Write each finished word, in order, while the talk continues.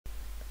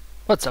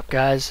What's up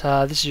guys,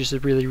 this is just a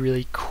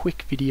really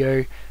quick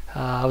video.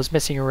 I was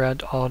messing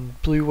around on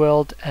Blue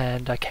World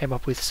and I came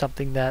up with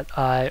something that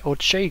I ought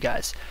to show you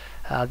guys.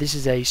 This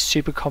is a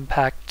super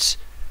compact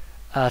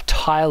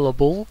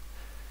tileable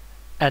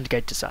and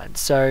gate design.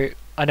 So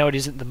I know it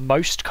isn't the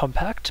most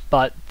compact,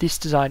 but this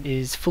design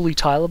is fully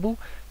tileable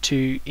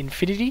to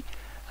infinity.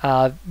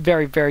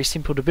 Very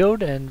simple to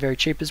build and very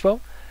cheap as well.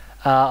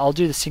 I'll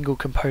do the single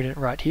component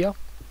right here.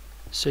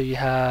 So you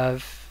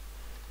have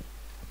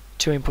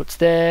two inputs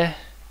there,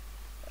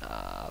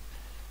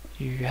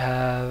 you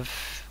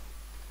have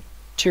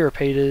two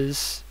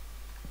repeaters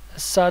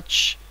as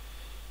such,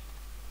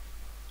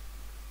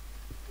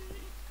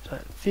 so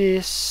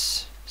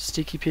this,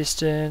 sticky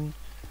piston,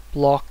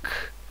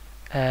 block,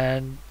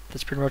 and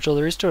that's pretty much all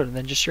there is to it, and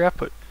then just your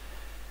output.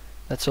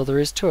 That's all there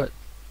is to it.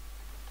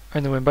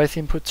 Only when both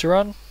inputs are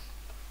on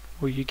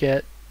will you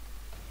get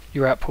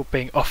your output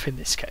being off in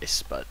this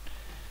case, but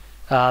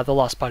the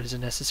last part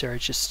isn't necessary,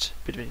 it's just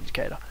a bit of an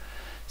indicator.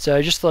 So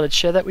I just thought I'd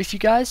share that with you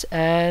guys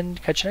and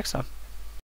catch you next time.